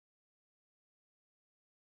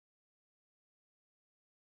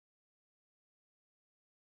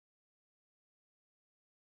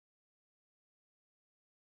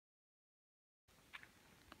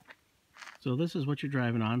So this is what you're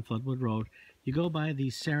driving on, Floodwood Road. You go by the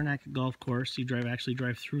Saranac Golf Course. You actually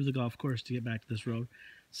drive through the golf course to get back to this road.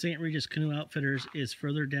 St. Regis Canoe Outfitters is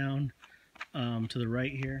further down to the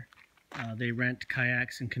right here. They rent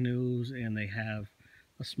kayaks and canoes, and they have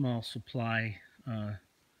a small supply,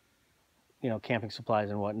 you know, camping supplies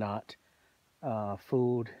and whatnot.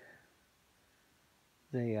 Food.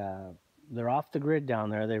 They're off the grid down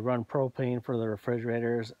there. They run propane for the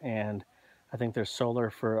refrigerators, and I think there's solar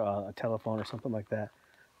for a telephone or something like that.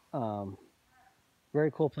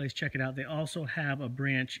 Very cool place. Check it out. They also have a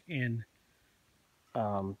branch in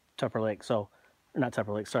Tupper Lake. So, not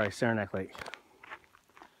Tupper Lake, sorry, Saranac Lake.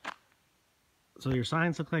 So your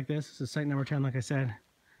signs look like this. This is site number 10, like I said.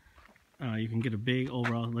 You can get a big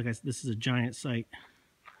overall, like I said, this is a giant site.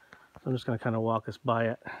 So I'm just going to kind of walk us by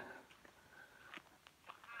it.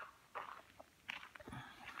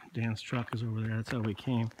 Dan's truck is over there. That's how we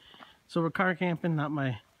came. So we're car camping, not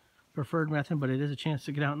my preferred method, but it is a chance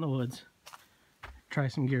to get out in the woods, try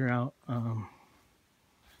some gear out,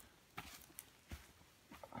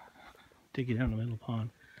 take you down the middle pond.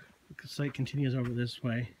 The site continues over this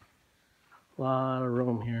way. A lot of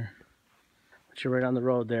room here. But you're right on the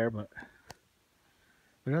road there, but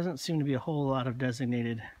there doesn't seem to be a whole lot of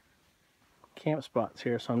designated camp spots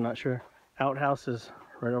here, so I'm not sure. Outhouse is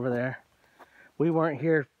right over there. We weren't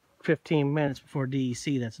here 15 minutes before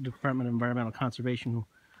DEC, that's the Department of Environmental Conservation,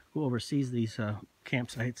 who oversees these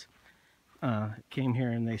campsites, came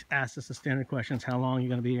here, and they asked us the standard questions: how long are you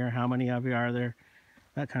going to be here, how many of you are there,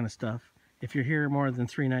 that kind of stuff. If you're here more than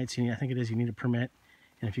 3 nights, I think it is, you need a permit,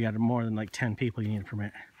 and if you got more than like 10 people, you need a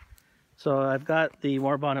permit. So I've got the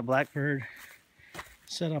Warbonnet Blackbird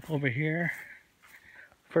set up over here.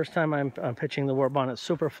 First time I'm pitching the Warbonnet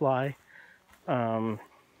Superfly.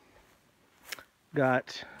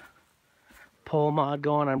 Got pole mod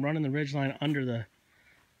going. I'm running the ridgeline under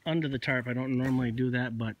the tarp. I don't normally do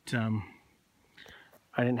that, but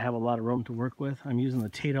I didn't have a lot of room to work with. I'm using the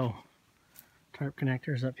Tato tarp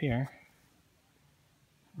connectors up here.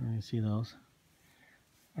 You see those.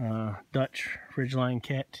 Dutch ridgeline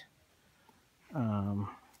kit.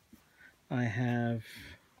 I have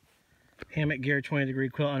hammock gear, 20-degree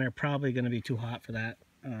quilt on there. Probably going to be too hot for that.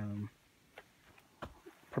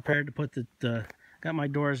 Prepared to put got my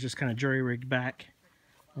doors just kind of jury rigged back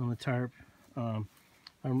on the tarp.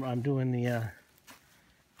 I'm doing the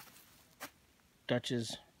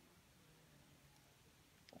Dutch's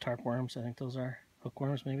tarp worms. I think those are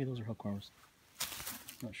hookworms. Maybe those are hookworms.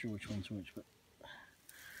 Not sure which one's which, but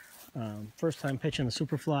first time pitching the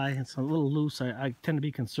Superfly. It's a little loose. I tend to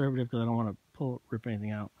be conservative because I don't want to rip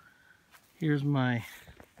anything out. Here's my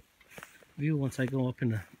view once I go up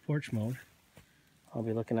into porch mode. I'll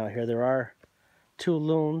be looking out here. There are 2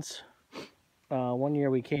 loons. One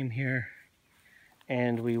year we came here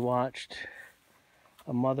and we watched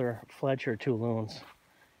a mother fledge her 2 loons,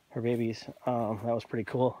 her babies. That was pretty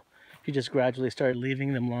cool. She just gradually started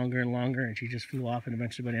leaving them longer and longer, and she just flew off, and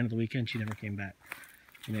eventually by the end of the weekend she never came back.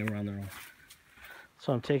 And they were on their own.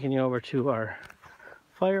 So I'm taking you over to our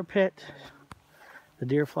fire pit. The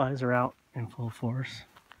deer flies are out in full force.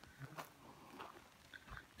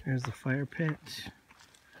 There's the fire pit.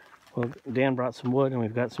 Well, Dan brought some wood, and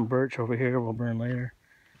we've got some birch over here we'll burn later.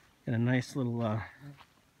 And a nice little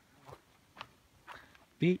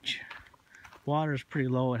beach. Water's pretty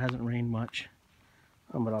low. It hasn't rained much.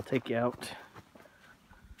 But I'll take you out.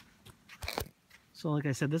 So like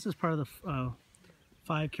I said, this is part of the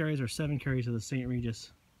 5 carries or 7 carries of the St.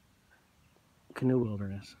 Regis Canoe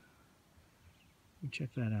Wilderness. Check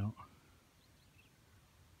that out.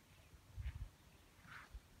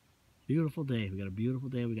 Beautiful day. We got a beautiful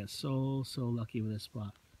day. We got so lucky with this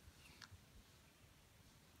spot.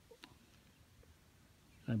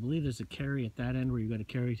 I believe there's a carry at that end where you got to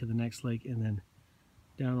carry to the next lake, and then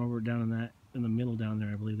down in the middle down there,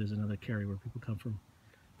 I believe there's another carry where people come from.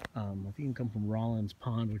 I think you can come from Rollins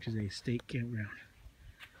Pond, which is a state campground.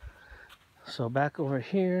 So back over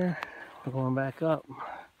here, we're going back up.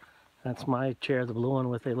 That's my chair, the blue one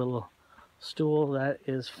with a little stool. That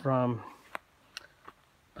is from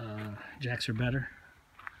Jacks Are Better.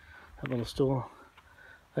 That little stool.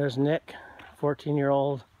 There's Nick,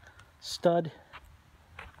 14-year-old stud.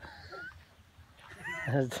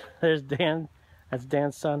 There's Dan. That's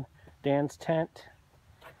Dan's son. Dan's tent.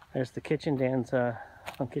 There's the kitchen. Dan's on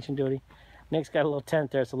kitchen duty. Nick's got a little tent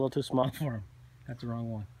there. It's a little too small for him. That's the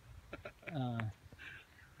wrong one.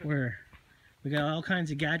 We got all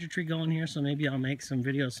kinds of gadgetry going here, so maybe I'll make some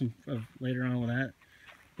videos later on with that.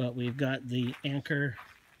 But we've got the Anchor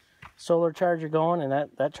solar charger going, and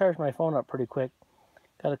that charged my phone up pretty quick.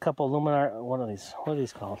 Got a couple Luminar. What are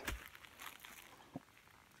these called?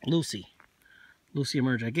 Luci. Luci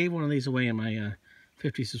EMRG. I gave one of these away in my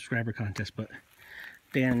 50 subscriber contest, but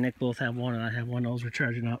Dan and Nick both have one, and I have one. Those are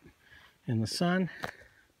charging up in the sun.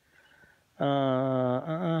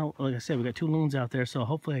 Like I said, we got 2 loons out there, so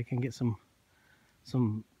hopefully I can get some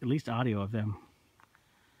at least audio of them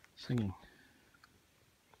singing.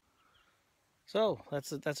 So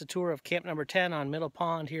that's a tour of camp number 10 on Middle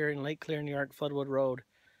Pond here in Lake Clear, New York, Floodwood Road.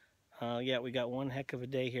 Yeah, we got one heck of a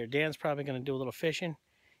day here. Dan's probably going to do a little fishing.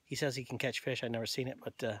 He says he can catch fish. I've never seen it,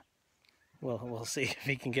 but we'll see if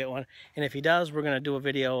he can get one. And if he does, we're going to do a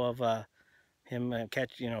video of him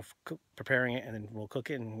preparing it, and then we'll cook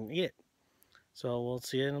it and eat it. So we'll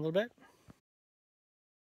see you in a little bit.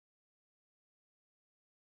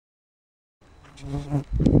 Can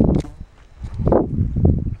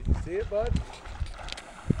you see it, bud?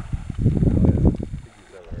 Oh yeah, I think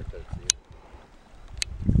he's having a hard time seeing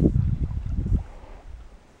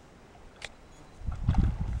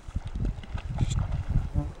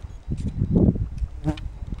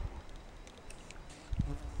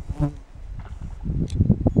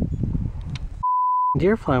it.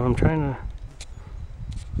 Deer fly, I'm trying to...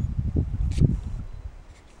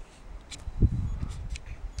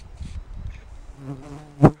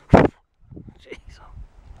 Jeez.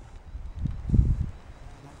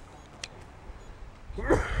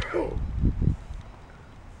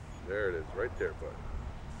 There it is, right there, bud.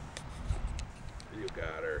 You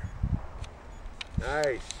got her.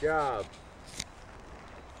 Nice job.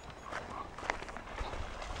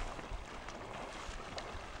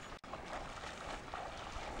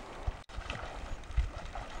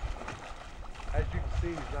 As you can see,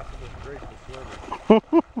 he's not the most graceful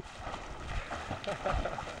swimmer.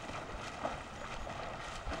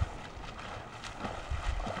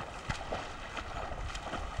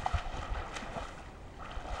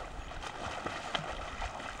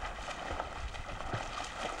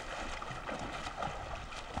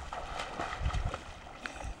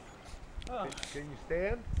 Can you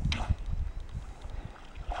stand?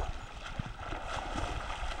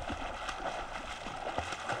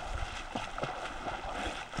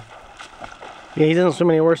 Yeah, he doesn't swim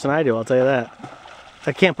any worse than I do, I'll tell you that.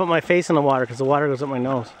 I can't put my face in the water because the water goes up my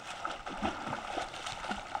nose.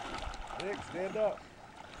 Nick, stand up.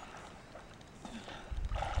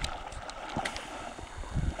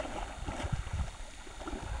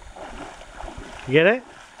 You get it?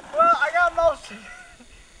 Well, I got most of it.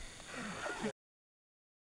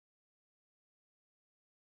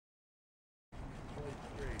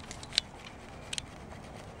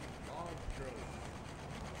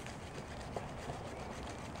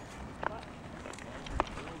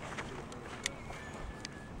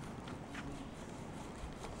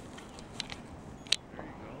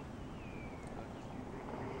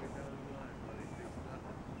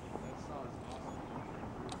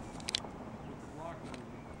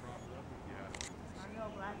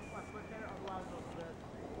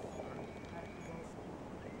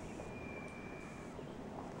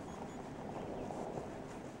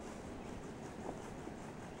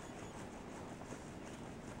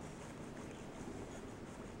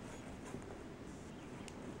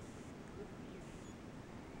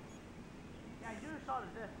 I just saw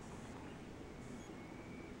this.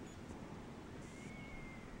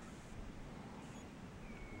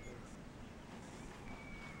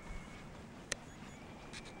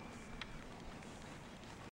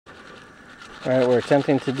 Alright, we're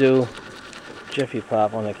attempting to do Jiffy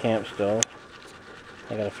Pop on the camp stove.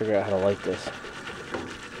 I gotta figure out how to light this.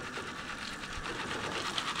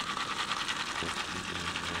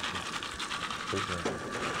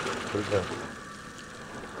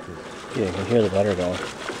 Yeah, you can hear the butter going.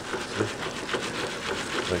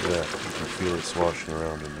 Like that. You can feel it swashing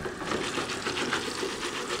around in there.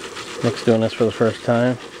 Nick's doing this for the first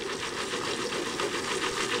time.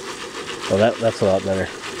 Oh, that's a lot better.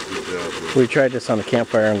 Good job, We tried this on the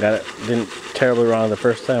campfire and got it, didn't terribly wrong the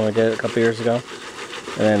first time we did it a couple years ago.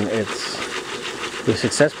 And then we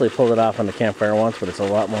successfully pulled it off on the campfire once, but it's a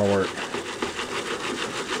lot more work.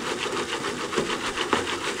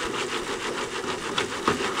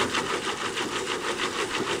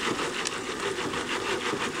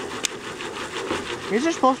 Is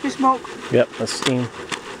there supposed to be smoke? Yep, that's steam.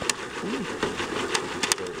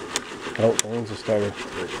 Oh, the wings have started.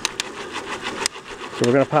 So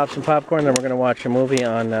we're gonna pop some popcorn, then we're gonna watch a movie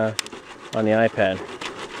on the iPad.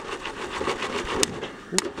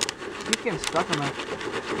 He's getting stuck in there.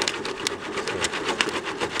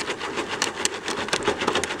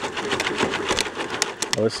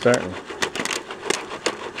 Oh, it's starting.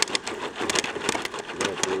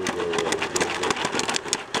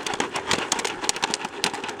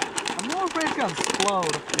 I'm more afraid it's gonna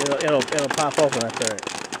explode. It'll it'll pop open. That's all right.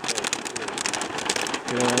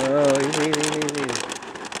 Oh, easy.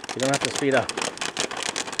 You don't have to speed up.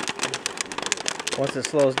 Once it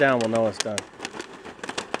slows down, we'll know it's done.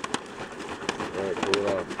 Alright, pull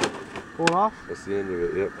it off. Pull it off? That's the end of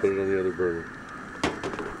it. Yep, put it on the other burner.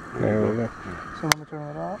 There we go. So let me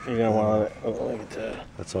turn it off. You're gonna want to let it to.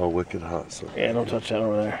 That's all wicked hot. So Yeah, don't touch that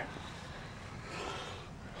over there.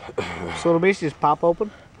 So it'll basically just pop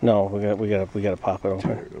open? No, we gotta pop it open.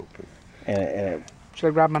 tear it open. And Should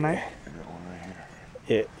I grab my knife? I got one right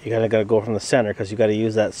here. you gotta go from the center because you gotta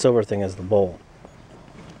use that silver thing as the bowl.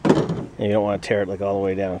 And you don't want to tear it like all the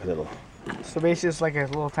way down because it'll. So basically it's like a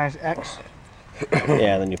little tiny X.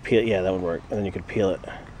 Yeah, and then you peel. Yeah, that would work. And then you could peel it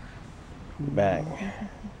back.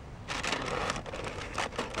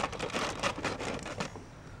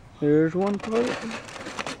 There's one part.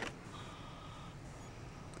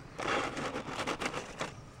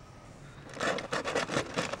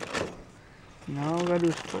 Now all I gotta do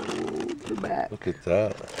is fold the back. Look at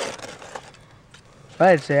that.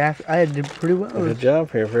 I'd say I did pretty well. Good job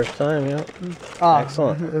for your first time, yeah. Oh,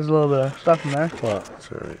 Excellent. There's a little bit of stuff in there. What?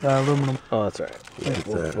 That's alright. Aluminum. Oh, that's all right. Look at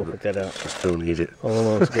that. We'll pick that out. Just don't eat it.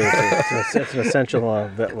 Aluminum's good. It's an essential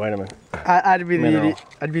vitamin. I'd be the Mineral. idiot.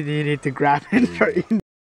 I'd be the idiot to grab it and start eating.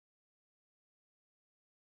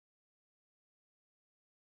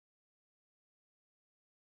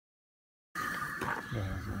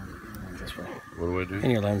 This way. What do I do?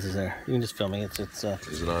 And your lens is there. You can just film me. It's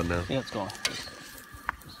Is it on now? yeah, it's going.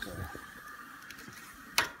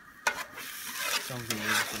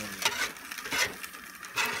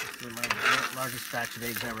 The largest batch of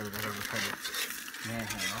eggs ever that I've ever tried to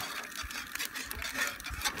manhandle.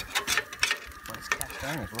 But this cast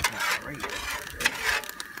iron is working out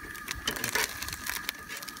great.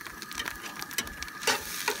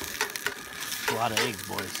 A lot of eggs,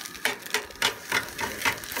 boys.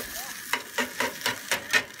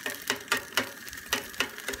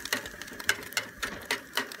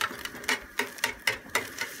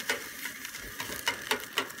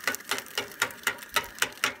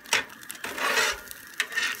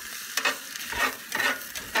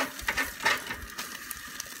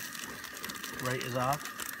 Right is off.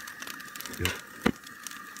 Yep.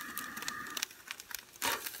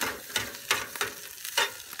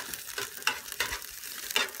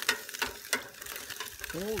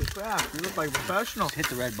 Holy crap, you look like a professional. Just hit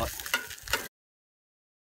the red button.